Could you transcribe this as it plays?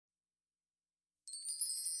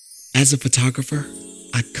As a photographer,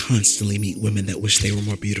 I constantly meet women that wish they were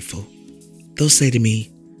more beautiful. They'll say to me,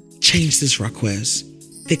 change this, Raquez,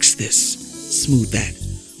 fix this, smooth that.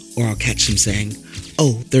 Or I'll catch them saying,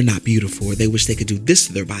 oh, they're not beautiful, or they wish they could do this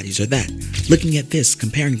to their bodies or that, looking at this,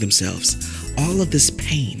 comparing themselves. All of this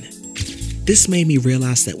pain. This made me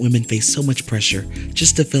realize that women face so much pressure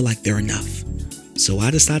just to feel like they're enough. So I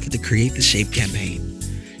decided to create the SHAPE campaign.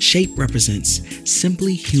 SHAPE represents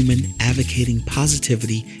simply human advocating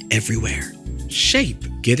positivity everywhere.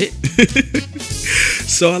 SHAPE, get it?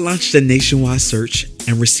 So I launched a nationwide search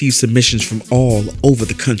and received submissions from all over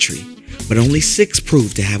the country, but only 6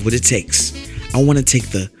 proved to have what it takes. I want to take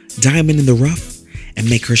the diamond in the rough and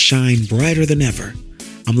make her shine brighter than ever.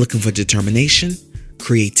 I'm looking for determination,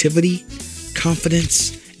 creativity,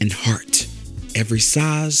 confidence, and heart. Every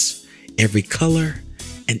size, every color,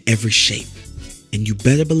 and every shape. And you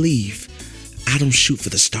better believe I don't shoot for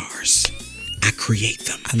the stars. I create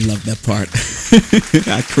them. I love that part.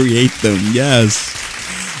 I create them.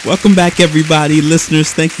 Yes. Welcome back, everybody.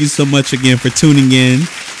 Listeners, thank you so much again for tuning in.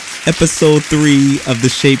 Episode 3 of the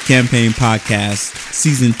SHAPE Campaign Podcast,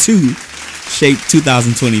 Season 2, SHAPE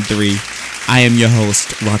 2023. I am your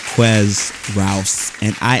host, Raquez Rouse,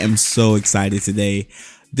 and I am so excited today.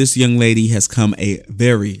 This young lady has come a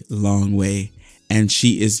very long way, and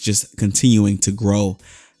she is just continuing to grow.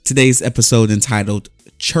 Today's episode entitled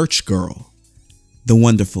Church Girl, the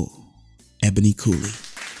wonderful Eboni Cooley.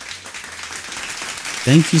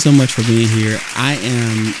 Thank you so much for being here.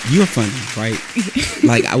 You're funny, right?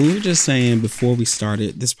 Like we were just saying before we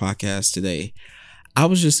started this podcast today, I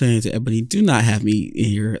was just saying to Eboni, do not have me in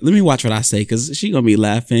here. Let me watch what I say, because she's going to be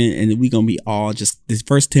laughing and we're going to be all just, the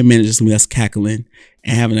first 10 minutes, just us cackling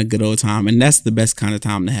and having a good old time. And that's the best kind of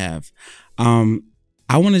time to have.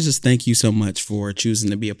 I want to just thank you so much for choosing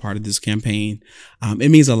to be a part of this campaign. It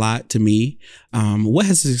means a lot to me. What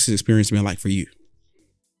has this experience been like for you?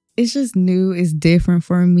 It's just new. It's different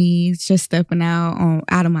for me. It's just stepping out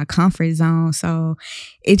of my comfort zone. So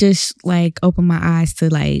it just like opened my eyes to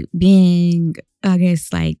like being, I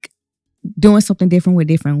guess, like doing something different with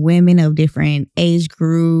different women of different age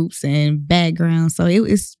groups and backgrounds. So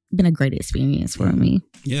it's been a great experience for me.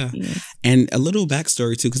 Yeah. And a little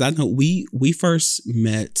backstory too, because I know we first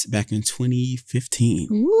met back in 2015.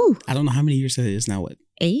 Ooh. I don't know how many years that is now. What?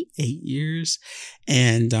 8 years.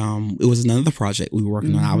 And it was another project we were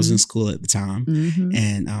working on. I was in school at the time.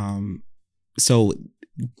 And so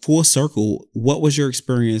full circle, what was your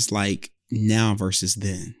experience like now versus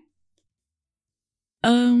then?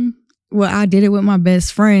 Well, I did it with my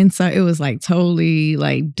best friend, so it was like totally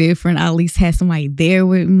like different. I at least had somebody there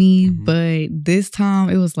with me, but this time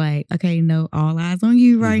it was like, okay, no, all eyes on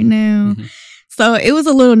you right now. So it was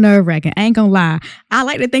a little nerve-wracking. I ain't gonna lie. I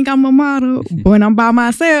like to think I'm a model when I'm by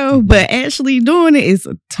myself, but actually doing it is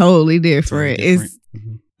totally different.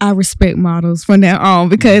 I respect models from now on,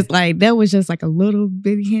 because like that was just like a little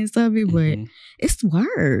bitty hints of it, but it's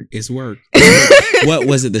work. It's work. What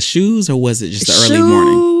was it? The shoes, or was it just the early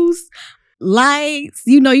morning? Lights,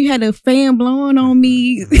 you had a fan blowing on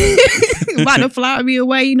me, about to fly me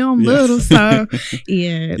away. I'm little, so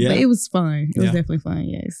yeah. But it was fun. It was definitely fun.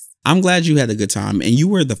 Yes. I'm glad you had a good time, and you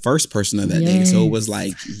were the first person of that day, so it was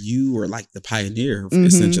like you were like the pioneer,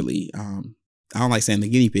 essentially. I don't like saying the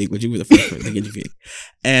guinea pig, but you were the first person, the guinea pig.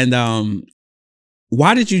 And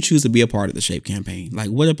why did you choose to be a part of the SHAPE campaign? Like,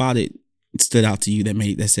 what about it stood out to you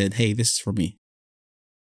that said, "Hey, this is for me"?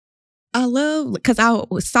 I love, because I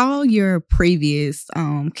saw your previous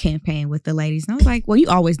campaign with the ladies, and I was like, well, you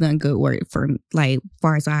always done good work for like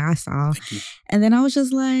far as I saw. And then I was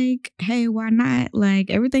just like, hey, why not? Like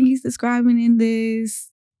everything he's describing in this,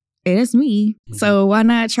 it's me. So why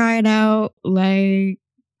not try it out? Like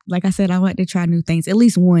I said, I like to try new things at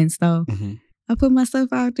least once. So I put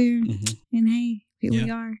myself out there, and hey, here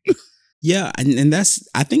we are. Yeah, and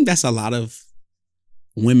I think that's a lot of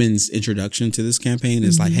women's introduction to this campaign.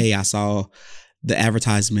 Is like, hey, I saw the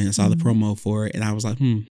advertisement, I saw the promo for it, and I was like,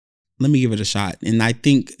 let me give it a shot. And I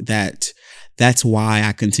think that's why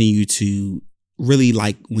I continue to really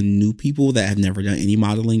like when new people that have never done any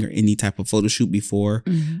modeling or any type of photo shoot before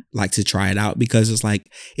like to try it out, because it's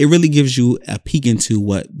like it really gives you a peek into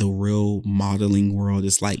what the real modeling world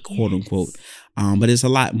is like, quote unquote. But it's a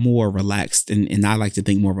lot more relaxed, and I like to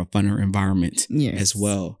think more of a funner environment as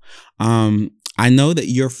well. I know that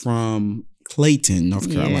you're from Clayton, North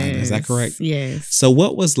Carolina. Is that correct? Yes. So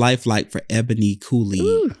what was life like for Eboni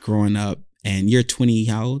Cooley growing up? And you're 20,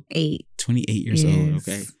 how old? 28 years old.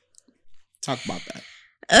 Okay. Talk about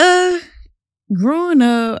that. Growing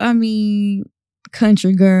up, I mean,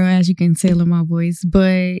 country girl, as you can tell in my voice,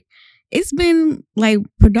 but it's been like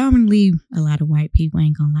predominantly a lot of white people, I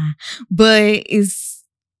ain't gonna lie. But it's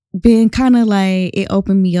been kind of like it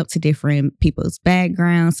opened me up to different people's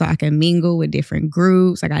backgrounds so I can mingle with different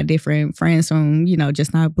groups. I got different friends from,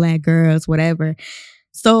 just not Black girls, whatever.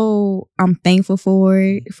 So I'm thankful for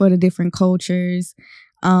it, for the different cultures.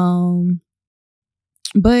 But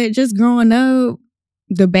just growing up,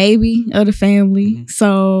 the baby of the family.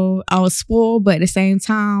 So I was spoiled, but at the same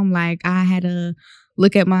time, like I had to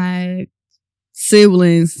look at my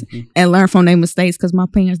siblings and learn from their mistakes because my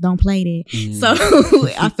parents don't play that. So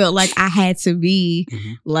I felt like I had to be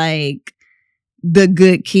like the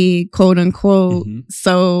good kid, quote unquote.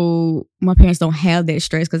 So my parents don't have that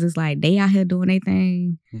stress because it's like they out here doing their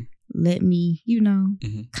thing. Let me,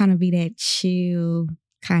 kind of be that chill,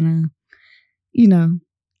 kind of,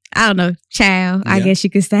 I don't know, child, I guess you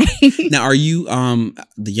could say. Now, are you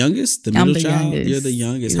the youngest, the middle child? Youngest. You're the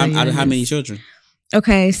youngest. How many children?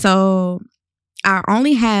 Okay, so I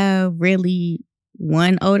only have really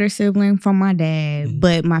one older sibling from my dad,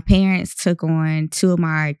 but my parents took on two of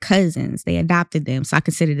my cousins. They adopted them, so I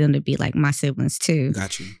consider them to be like my siblings too.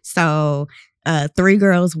 Got you. So 3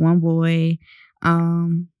 girls, 1 boy.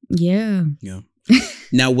 Yeah.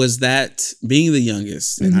 Now, was that being the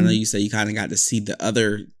youngest? And I know you say you kind of got to see the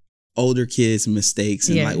other older kids' mistakes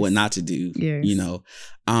and like what not to do. Yes.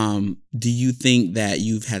 Do you think that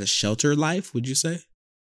you've had a sheltered life? Would you say?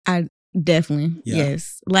 I definitely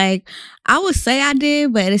yes. Like I would say I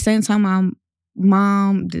did, but at the same time, my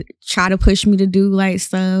mom tried to push me to do like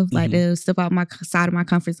stuff, like to step out my side of my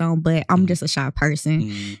comfort zone. But I'm just a shy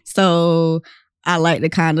person, so I like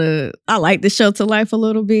the shelter life a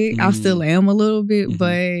little bit. I still am a little bit,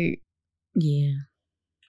 but yeah.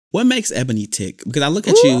 What makes Eboni tick? Because I look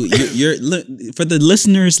at you, you're for the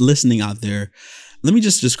listeners listening out there, let me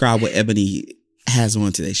just describe what Eboni has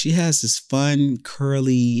on today. She has this fun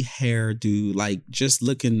curly hairdo, like just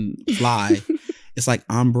looking fly. It's like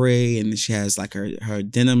ombre, and she has like her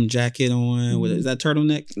denim jacket on. What is that,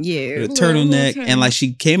 turtleneck? Yeah, a turtleneck, and like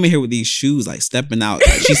she came in here with these shoes, like stepping out.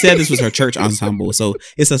 She said this was her church ensemble, so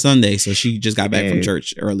it's a Sunday, so she just got back from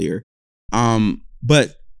church earlier.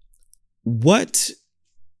 But what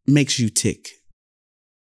makes you tick?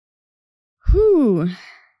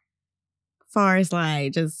 Far as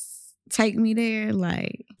like just take me there,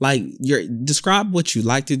 like describe what you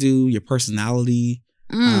like to do, your personality.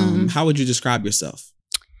 How would you describe yourself?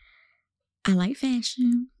 I like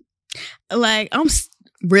fashion. Like I'm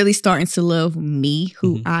really starting to love me,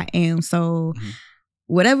 who I am. So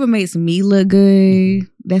whatever makes me look good,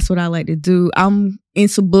 that's what I like to do. I'm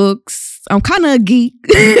into books. I'm kind of a geek.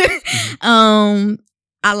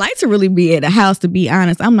 I like to really be at the house, to be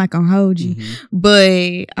honest. I'm not gonna hold you,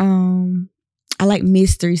 but I like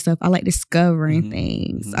mystery stuff. I like discovering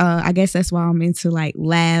things. I guess that's why I'm into like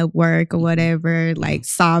lab work or whatever, like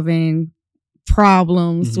solving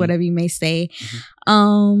problems, whatever you may say.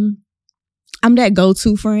 I'm that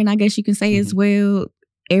go-to friend, I guess you can say as well.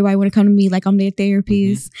 Everybody want to come to me like I'm their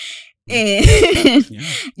therapist. And,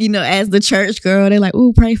 as the church girl, they're like,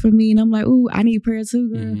 ooh, pray for me. And I'm like, ooh, I need prayer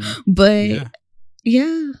too, girl. But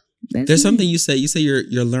there's something you say. You say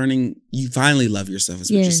you're learning. You finally love yourself.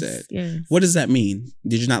 Is what you said. Yes. What does that mean?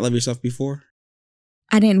 Did you not love yourself before?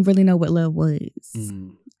 I didn't really know what love was.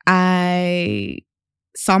 I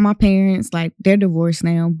saw my parents, like they're divorced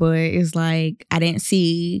now, but it's like I didn't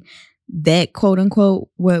see that quote unquote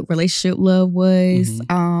what relationship love was.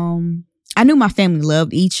 I knew my family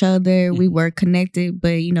loved each other. We were connected,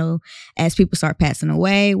 but as people start passing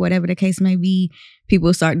away, whatever the case may be,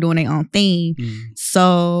 people start doing their own thing.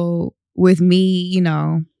 So with me,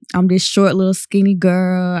 I'm this short little skinny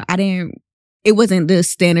girl. It wasn't the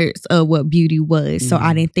standards of what beauty was. So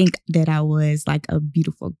I didn't think that I was like a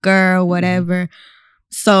beautiful girl, whatever.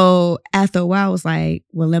 So after a while, I was like,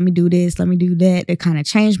 well, let me do this, let me do that, to kind of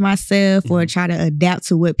change myself or try to adapt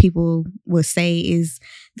to what people will say is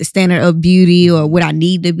the standard of beauty or what I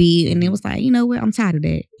need to be. And it was like, you know what? I'm tired of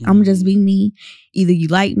that. I'm going to just be me. Either you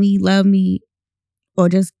like me, love me, or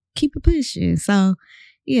just keep it pushing. So,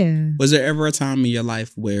 yeah. Was there ever a time in your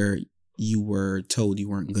life where you were told you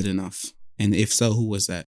weren't good enough? And if so, who was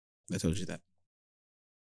that told you that?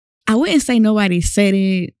 I wouldn't say nobody said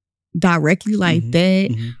it directly like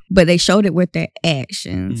that, but they showed it with their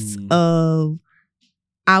actions of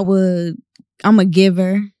I'm a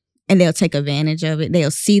giver and they'll take advantage of it.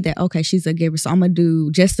 They'll see that, okay, she's a giver, so I'm gonna do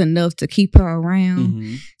just enough to keep her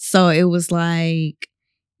around. So it was like,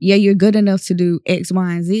 yeah, you're good enough to do X,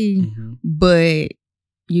 Y, and Z, but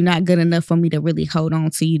you're not good enough for me to really hold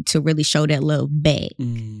on to you to really show that love back.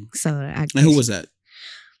 So and who was that?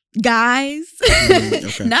 guys.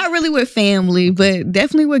 Okay. Not really with family, but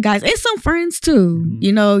definitely with guys. And some friends too. Mhm.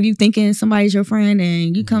 You know, you thinking somebody's your friend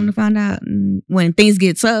and you come to find out when things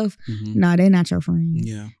get tough, nah, they're not your friend.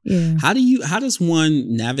 Yeah. Yeah. How does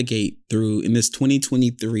one navigate through in this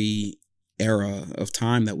 2023 era of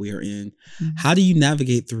time that we are in? How do you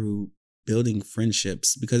navigate through building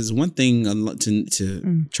friendships? Because it's one thing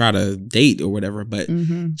to try to date or whatever, but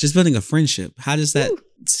just building a friendship, how is that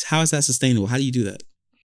sustainable? How do you do that?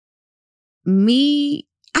 Me,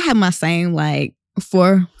 I have my same like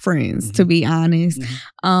 4 friends, to be honest.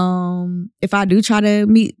 If I do try to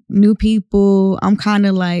meet new people, I'm kind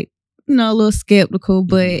of like, you know, a little skeptical,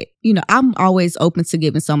 but you know, I'm always open to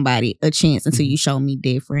giving somebody a chance until you show me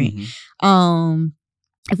different.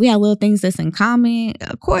 If we have little things that's in common,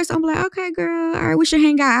 of course I'm like, okay, girl, all right, we should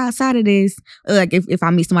hang out outside of this. Like if I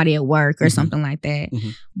meet somebody at work or something like that.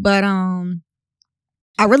 But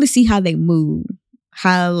I really see how they move,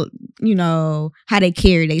 how, you know, how they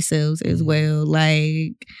carry themselves as well.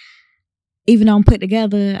 Like, even though I'm put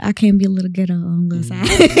together, I can be a little ghetto on the side.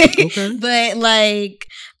 Okay. But like,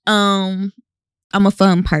 I'm a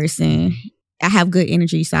fun person. I have good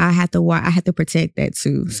energy, so I have to protect that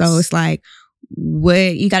too. Yes. So it's like,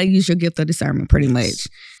 what you got to use your gift of discernment, pretty much.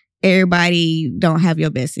 Everybody don't have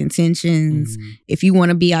your best intentions. If you want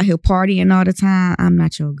to be out here partying all the time, I'm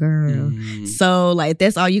not your girl. So like,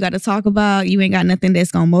 that's all you got to talk about. You ain't got nothing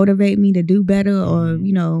that's gonna motivate me to do better, or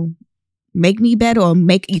you know, make me better or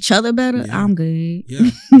make each other better. Yeah. I'm good.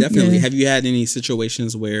 Yeah, definitely. Have you had any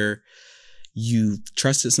situations where you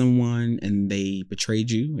trusted someone and they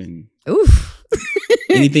betrayed you? And oof,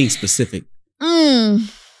 anything specific?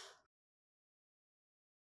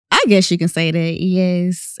 I guess you can say that,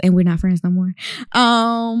 yes. And we're not friends no more.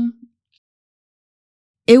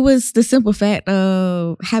 It was the simple fact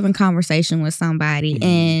of having conversation with somebody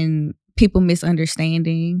and people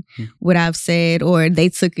misunderstanding what I've said, or they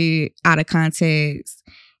took it out of context.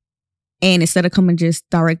 And instead of coming just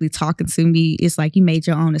directly talking to me, it's like you made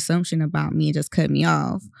your own assumption about me and just cut me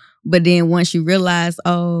off. But then once you realize,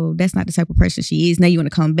 oh, that's not the type of person she is, now you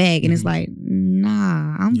want to come back. And it's like,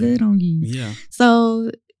 nah, I'm good on you. Yeah.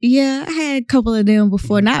 So yeah, I had a couple of them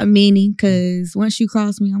before, not many, because once you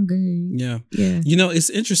cross me, I'm good. Yeah. Yeah. You know, it's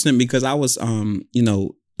interesting because I was, you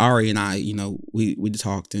know, Ari and I, you know, we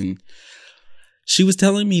talked, and she was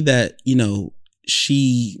telling me that, you know,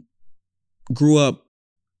 she grew up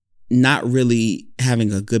not really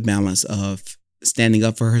having a good balance of standing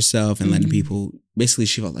up for herself and letting people, basically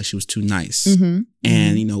she felt like she was too nice.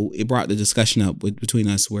 And, you know, it brought the discussion up between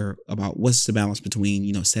us about what's the balance between,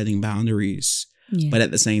 you know, setting boundaries, but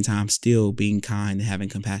at the same time still being kind and having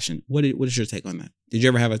compassion. What is your take on that? Did you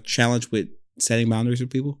ever have a challenge with setting boundaries with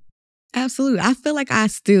people? Absolutely. I feel like I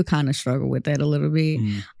still kind of struggle with that a little bit.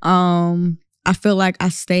 I feel like I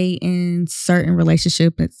stay in certain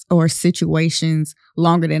relationships or situations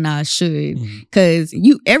longer than I should, because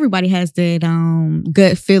everybody has that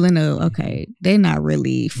gut feeling of, okay, they're not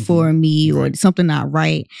really for me, or something not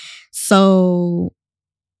right. So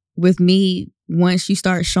with me, once you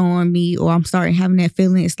start showing me, or I'm starting having that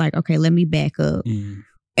feeling, it's like, okay, let me back up.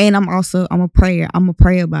 And I'm a prayer. I'm a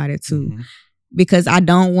pray about it too, because I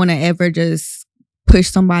don't want to ever just push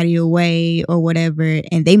somebody away or whatever,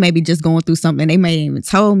 and they may be just going through something they may even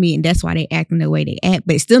told me, and that's why they acting the way they act,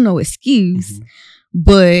 but it's still no excuse.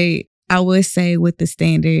 But I would say with the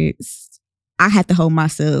standards, I have to hold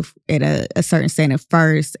myself at a certain standard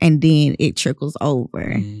first, and then it trickles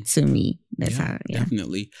over to me. That's how.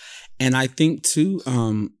 Definitely. And I think too,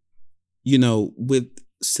 you know, with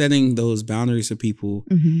setting those boundaries for people,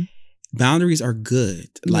 boundaries are good.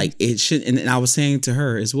 Like it should, and I was saying to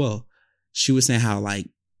her as well, she was saying how like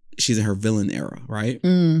she's in her villain era, right?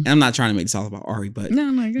 And I'm not trying to make this all about Ari, but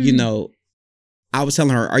you know, I was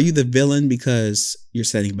telling her, are you the villain because you're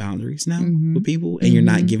setting boundaries now with people and you're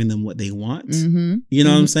not giving them what they want? You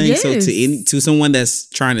know what I'm saying? Yes. So to someone that's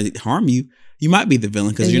trying to harm you, you might be the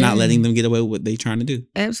villain because you're not letting them get away with what they're trying to do.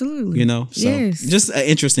 Absolutely. You know? So just an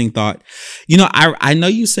interesting thought. You know, I know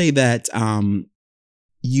you say that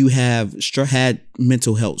you have had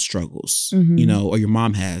mental health struggles, you know, or your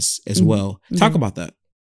mom has as well. Talk about that.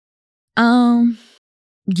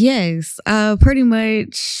 Yes. Pretty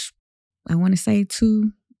much, I want to say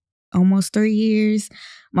almost 3 years.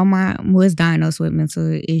 My mom was diagnosed with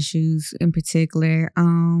mental issues in particular.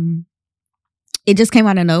 It just came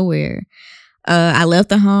out of nowhere. I left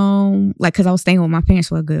the home, like, cause I was staying with my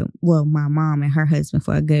parents my mom and her husband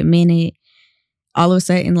for a good minute. All of a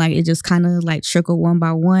sudden, like, it just kind of like trickled one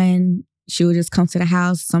by one. She would just come to the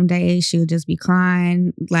house. Some days she would just be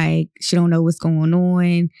crying, like she don't know what's going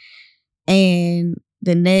on. And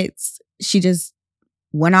the next, she just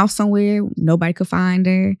went off somewhere. Nobody could find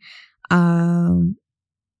her.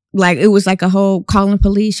 Like it was like a whole calling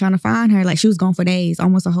police trying to find her. Like she was gone for days,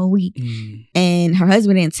 almost a whole week. And her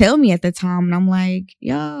husband didn't tell me at the time. And I'm like,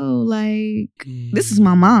 yo, like this is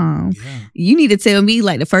my mom. Yeah. You need to tell me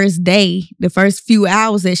like the first day, the first few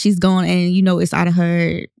hours that she's gone, and you know it's out of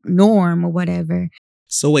her norm or whatever.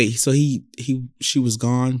 So wait, so she was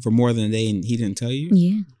gone for more than a day and he didn't tell you?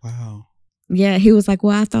 Yeah. Wow. Yeah, he was like,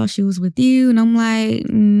 well, I thought she was with you. And I'm like,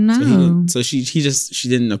 no. So she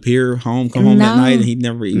didn't appear home, come home that night, and he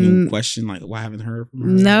never even questioned, like, why I haven't heard from her?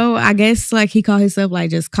 No, I guess like he called himself like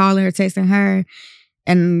just calling her, texting her.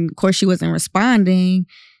 And of course she wasn't responding.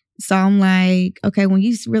 So I'm like, okay, when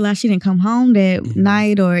you realize she didn't come home that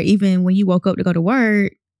night, or even when you woke up to go to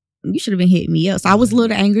work, you should have been hitting me up. So I was a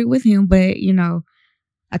little angry with him, but you know,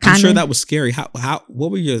 I'm sure that was scary.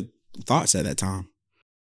 What were your thoughts at that time?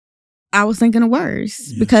 I was thinking the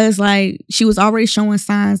worst because like she was already showing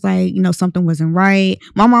signs like, you know, something wasn't right.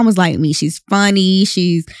 My mom was like me. She's funny.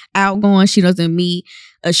 She's outgoing. She doesn't meet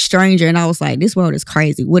a stranger. And I was like, this world is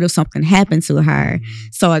crazy. What if something happened to her?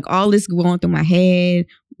 So like all this going through my head.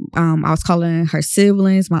 I was calling her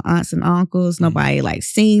siblings, my aunts and uncles. Nobody like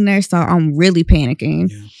seen her. So I'm really panicking.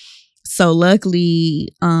 Yeah. So luckily,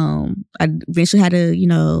 I eventually had to, you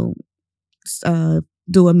know,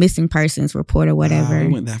 do a missing persons report or whatever.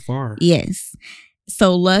 It went that far. Yes.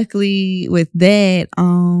 So luckily with that,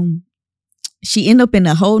 she ended up in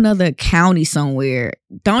a whole nother county somewhere.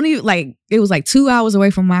 It was like 2 hours away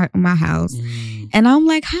from my house. And I'm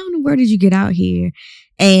like, how in the world did you get out here?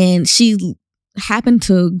 And she happened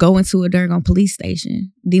to go into a Durham police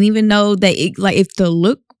station. Didn't even know that if to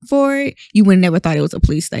look for it, you would never thought it was a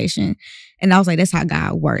police station. And I was like, that's how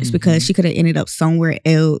God works, because she could have ended up somewhere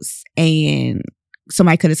else and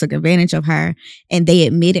somebody could have took advantage of her, and they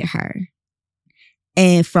admitted her.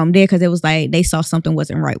 And from there, because it was like they saw something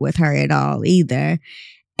wasn't right with her at all either.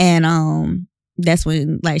 And that's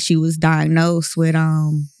when like she was diagnosed with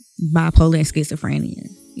bipolar and schizophrenia.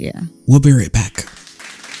 Yeah. We'll be right back.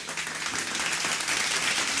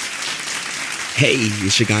 Hey,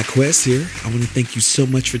 it's your guy Quest here. I want to thank you so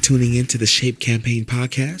much for tuning in to the Shape Campaign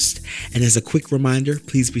podcast. And as a quick reminder,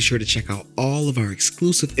 please be sure to check out all of our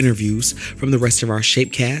exclusive interviews from the rest of our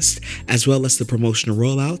Shapecast, as well as the promotional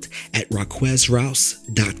rollout at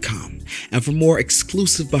raquezrouse.com. And for more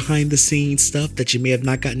exclusive behind the scenes stuff that you may have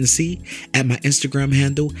not gotten to see, at my Instagram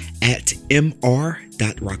handle at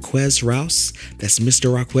mr.raquezrouse. That's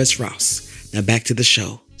Mr. Raquez Rouse. Now back to the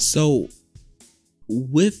show. So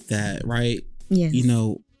with that, right? Yes. You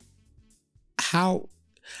know, how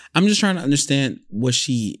I'm just trying to understand, was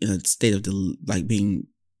she in a state of being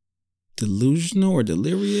delusional or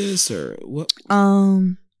delirious or what?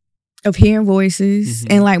 Of hearing voices.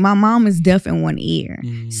 And like my mom is deaf in one ear.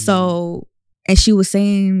 So, and she was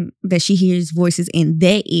saying that she hears voices in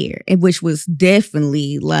that ear, and which was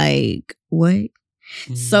definitely like, what?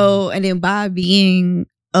 So, and then by being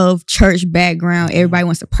of church background, everybody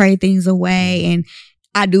wants to pray things away. And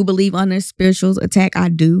I do believe on a spiritual attack. I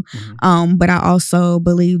do. But I also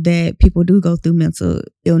believe that people do go through mental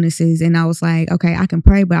illnesses. And I was like, okay, I can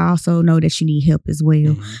pray, but I also know that you need help as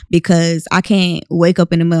well. Because I can't wake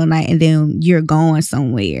up in the middle of the night and then you're going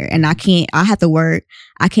somewhere. And I have to work.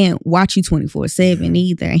 I can't watch you 24/7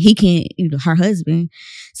 either. And he can't, her husband.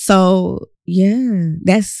 So yeah,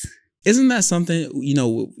 isn't that something, you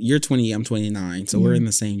know, you're 20, I'm 29. So we're in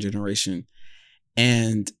the same generation.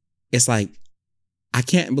 And it's like, I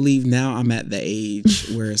can't believe now I'm at the age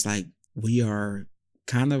where it's like we are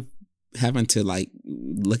kind of having to like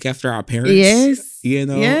look after our parents. Yes. You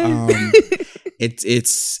know? Yeah.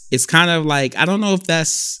 It's kind of like, I don't know if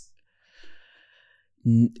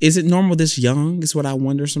is it normal this young? Is what I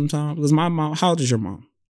wonder sometimes. Because my mom, how old is your mom?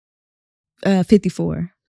 54.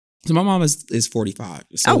 So my mom is 45.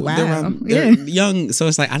 So oh wow, they're young. So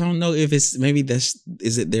it's like, I don't know if it's maybe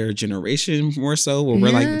is it their generation more so, where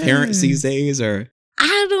we're like the parents these days, or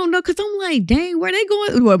I don't know, because I'm like, dang, where they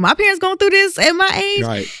going? Well, my parents going through this at my age,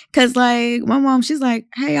 right? Because like my mom, she's like,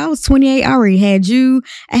 hey, I was 28, I already had you.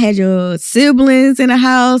 I had your siblings in the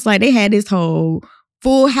house. Like they had this whole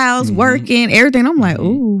full house working, everything. I'm like,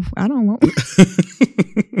 ooh, I don't want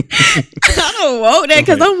I don't want that,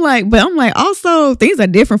 because I'm like, also things are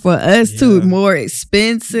different for us too, more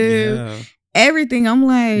expensive. Everything. I'm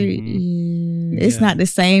like, it's not the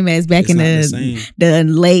same as back in the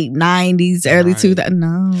late 90s, early 2000s.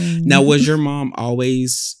 No. Now, was your mom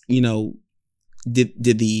always, you know, did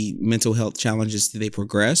the mental health challenges, did they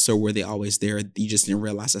progress, or were they always there? You just didn't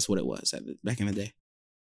realize that's what it was back in the day?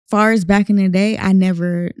 Far as back in the day,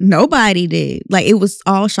 nobody did. Like it was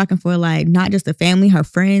all shocking for like not just the family, her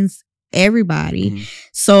friends, everybody. Mm-hmm.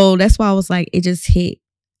 So that's why I was like, it just hit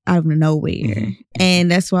out of nowhere. Mm-hmm.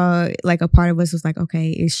 And that's why like a part of us was like,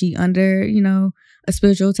 okay, is she under, a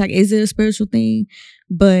spiritual attack? Is it a spiritual thing?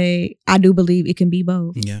 But I do believe it can be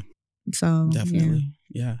both. Yeah. So Definitely.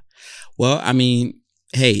 Yeah. Well, I mean,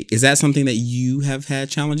 hey, is that something that you have had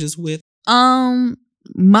challenges with?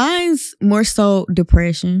 Mine's more so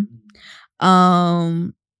depression.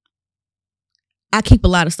 I keep a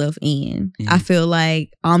lot of stuff in. Mm-hmm. I feel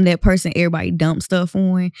like I'm that person everybody dumps stuff on.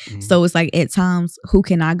 Mm-hmm. So it's like at times, who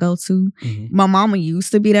can I go to? Mm-hmm. My mama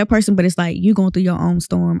used to be that person, but it's like you going through your own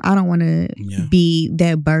storm. I don't want to be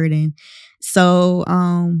that burden. So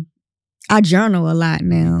I journal a lot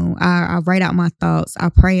now. I write out my thoughts. I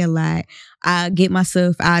pray a lot. I get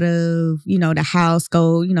myself out of, the house,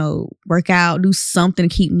 go, work out, do something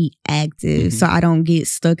to keep me active so I don't get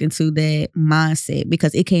stuck into that mindset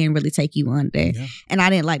because it can really take you under. Yeah. And I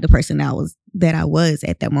didn't like the person that I was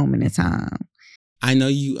at that moment in time. I know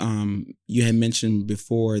you had mentioned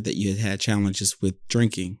before that you had challenges with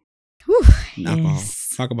drinking and alcohol.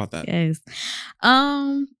 Yes. Talk about that. Yes.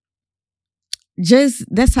 Just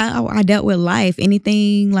that's how I dealt with life.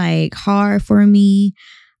 Anything like hard for me,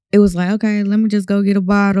 it was like, okay, let me just go get a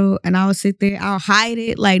bottle and I'll sit there. I'll hide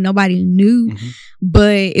it like nobody knew. Mm-hmm.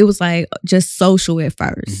 But it was like just social at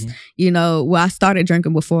first. Mm-hmm. I started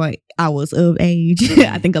drinking before I was of age.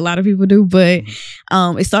 I think a lot of people do. But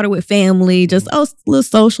it started with family, just little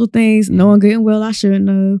social things. Knowing good and well I shouldn't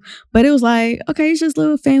have. But it was like, okay, it's just a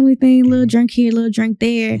little family thing, little drink here, little drink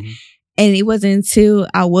there. Mm-hmm. And it wasn't until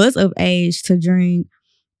I was of age to drink,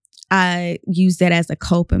 I used that as a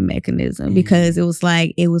coping mechanism because it was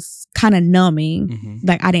like, it was kind of numbing.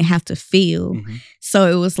 Like I didn't have to feel.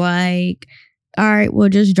 So it was like, all right, well,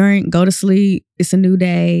 just drink, go to sleep. It's a new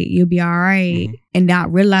day. You'll be all right. And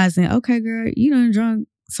not realizing, okay, girl, you done drunk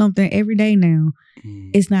something every day now.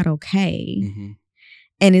 It's not okay.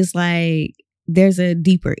 And it's like, there's a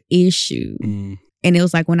deeper issue. And it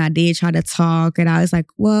was like when I did try to talk and I was like,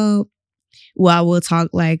 well, I will talk.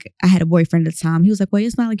 Like I had a boyfriend at the time. He was like, well,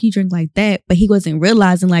 it's not like you drink like that. But he wasn't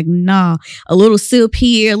realizing like, nah, a little sip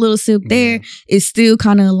here, a little sip there is still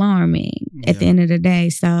kind of alarming at the end of the day.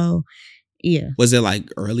 So, yeah. Was it like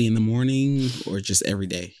early in the morning or just every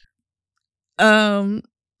day?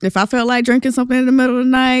 If I felt like drinking something in the middle of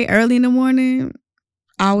the night, early in the morning,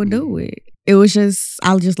 I would do it. It was just,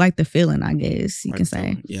 I just like the feeling, I guess you can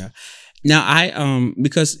say. Yeah. Now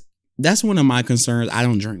because that's one of my concerns. I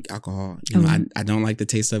don't drink alcohol. I don't like the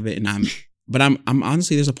taste of it, and I'm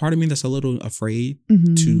honestly, there's a part of me that's a little afraid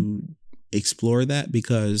to explore that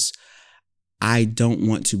because I don't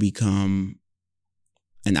want to become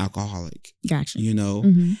an alcoholic. Gotcha.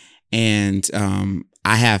 And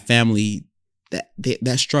I have family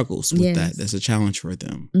that struggles with that. That's a challenge for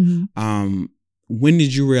them. When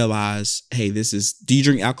did you realize, hey, do you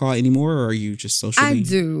drink alcohol anymore or are you just socially? I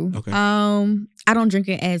do. Okay. I don't drink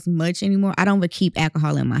it as much anymore. I don't even keep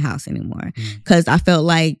alcohol in my house anymore because I felt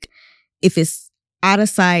like if it's out of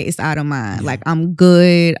sight, it's out of mind. Yeah. Like I'm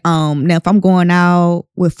good. Now if I'm going out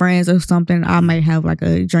with friends or something, I might have like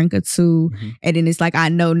a drink or two. And then it's like, I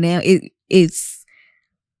know now it's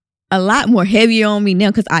a lot more heavier on me now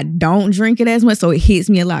because I don't drink it as much, so it hits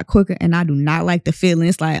me a lot quicker, and I do not like the feeling.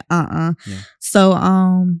 It's like Yeah. So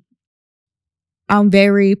I'm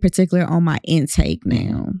very particular on my intake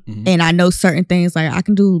now, and I know certain things like I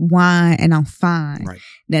can do wine and I'm fine. Right.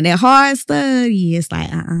 Then that hard stuff, it's like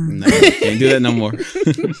No, can't do that no more.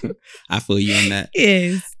 I feel you on that.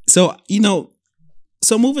 Yes. So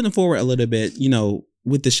so moving forward a little bit,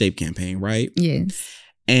 with the Shape campaign, right? Yes.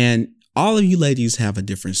 And all of you ladies have a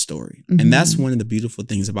different story. And that's one of the beautiful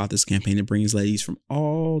things about this campaign. It brings ladies from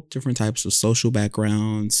all different types of social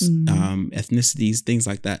backgrounds, ethnicities, things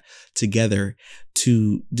like that together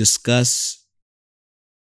to discuss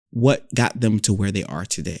what got them to where they are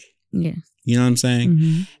today. Yeah. You know what I'm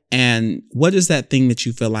saying? And what is that thing that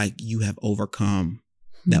you feel like you have overcome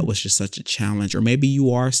that was just such a challenge? Or maybe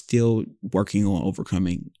you are still working on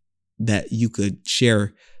overcoming that you could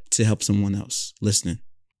share to help someone else listening?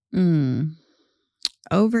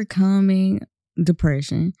 Overcoming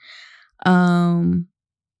depression,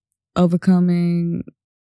 overcoming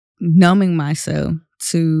numbing myself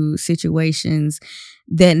to situations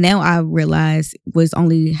that now I realize was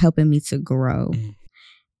only helping me to grow.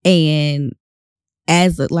 And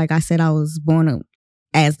as like I said, I was born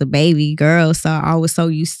as the baby girl, so I was so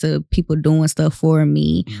used to people doing stuff for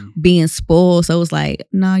me, being spoiled. So it was like,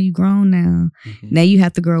 no, you grown now. Now you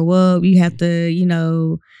have to grow up. You have to,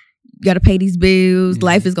 you got to pay these bills.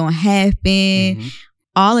 Life is gonna happen.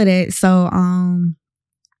 All of that. So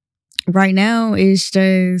right now it's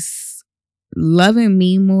just loving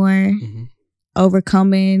me more, Mm-hmm.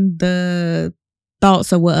 overcoming the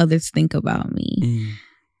thoughts of what others think about me.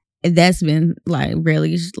 Mm. That's been like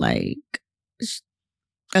really like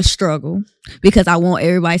a struggle because I want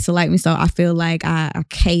everybody to like me. So I feel like I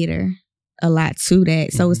cater a lot to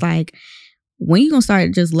that. So it's like, when you gonna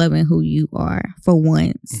start just loving who you are for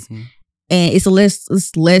once? Mm-hmm. And it's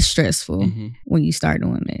less stressful when you start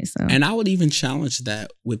doing that. So, and I would even challenge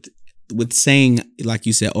that with saying, like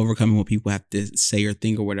you said, overcoming what people have to say or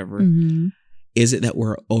think or whatever. Is it that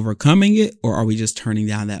we're overcoming it, or are we just turning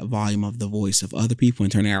down that volume of the voice of other people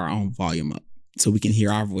and turning our own volume up so we can hear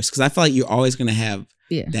our voice? Because I feel like you're always going to have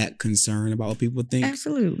that concern about what people think.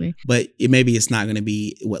 Absolutely. But maybe it's not going to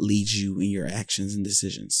be what leads you in your actions and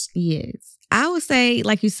decisions. Yes. I would say,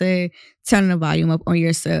 like you said, turning the volume up on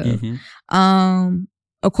yourself.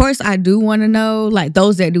 Of course, I do want to know, like,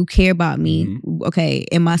 those that do care about me. Okay,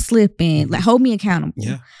 am I slipping? Like, hold me accountable.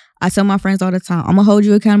 Yeah. I tell my friends all the time, I'm going to hold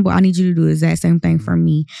you accountable. I need you to do the exact same thing for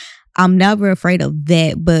me. I'm never afraid of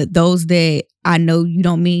that. But those that I know you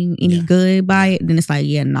don't mean any good by it, then it's like,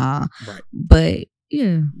 nah. Right. But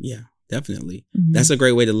yeah. Yeah, definitely. That's a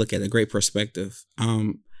great way to look at it, a great perspective.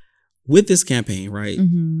 With this campaign, right?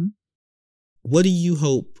 What do you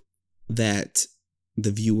hope that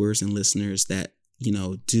the viewers and listeners that, you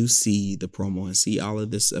know, do see the promo and see all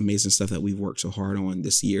of this amazing stuff that we've worked so hard on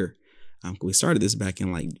this year? We started this back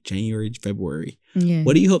in like January, February. Yeah.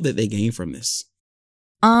 What do you hope that they gain from this?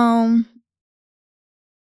 Loving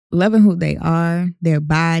who they are, their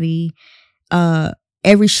body,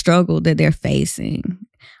 every struggle that they're facing.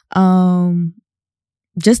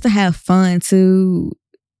 Just to have fun, to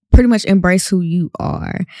pretty much embrace who you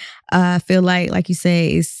are. I feel like you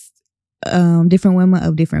said, it's different women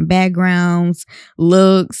of different backgrounds,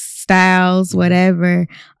 looks, styles, whatever.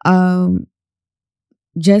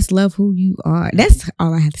 Just love who you are. That's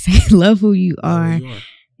all I have to say. Love who you are.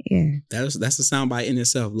 Yeah. That's a soundbite in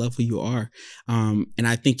itself. Love who you are. And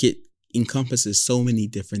I think it encompasses so many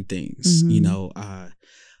different things, you know,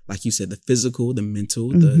 like you said, the physical, the mental,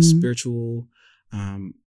 the spiritual,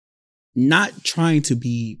 not trying to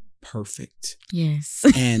be perfect. Yes.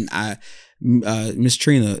 And Miss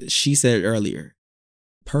Trina, she said earlier,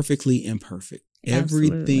 perfectly imperfect.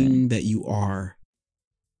 Absolutely. Everything that you are,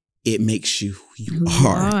 it makes you who you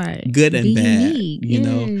are. Good and bad, unique. You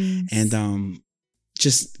know? And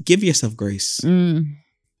just give yourself grace.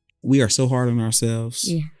 We are so hard on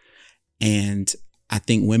ourselves. Yeah. And I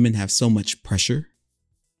think women have so much pressure.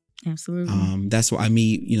 Absolutely. That's why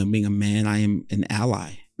being a man, I am an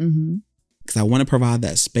ally. Because I want to provide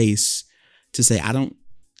that space to say,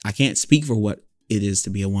 I can't speak for what it is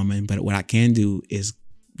to be a woman, but what I can do is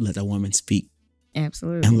let a woman speak.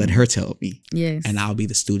 Absolutely. And let her tell me. Yes. And I'll be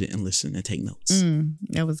the student and listen and take notes.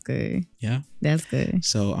 That was good. Yeah. That's good.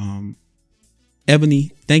 So,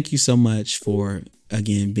 Eboni, thank you so much for,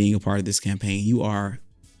 again, being a part of this campaign. You are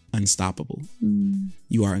unstoppable.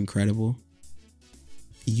 You are incredible.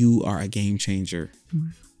 You are a game changer.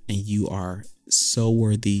 And you are so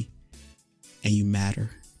worthy. And you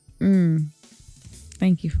matter.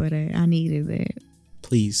 Thank you for that. I needed that.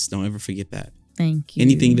 Please don't ever forget that. Thank you.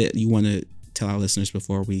 Anything that you want to tell our listeners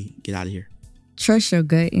before we get out of here? Trust your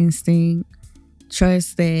gut instinct.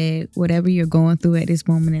 Trust that whatever you're going through at this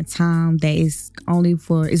moment in time, that is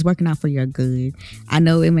it's working out for your good. I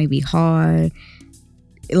know it may be hard.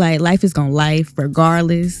 Like, life is gonna life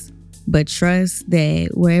regardless, but trust that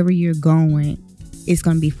wherever you're going, it's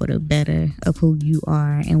gonna be for the better of who you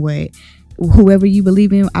are and whoever you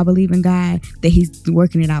believe in. I believe in God, that He's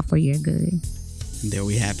working it out for your good. And there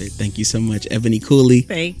we have it. Thank you so much, Eboni Cooley.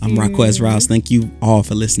 Thank you. I'm Raquez Rouse. Thank you all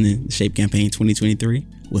for listening to Shape Campaign 2023.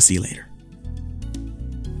 We'll see you later.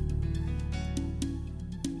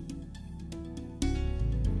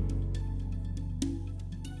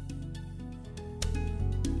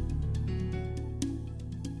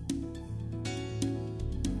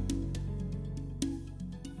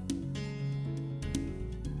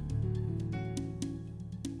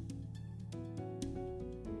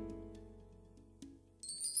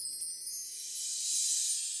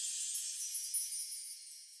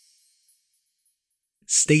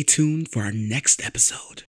 Stay tuned for our next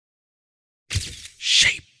episode.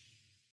 Shape.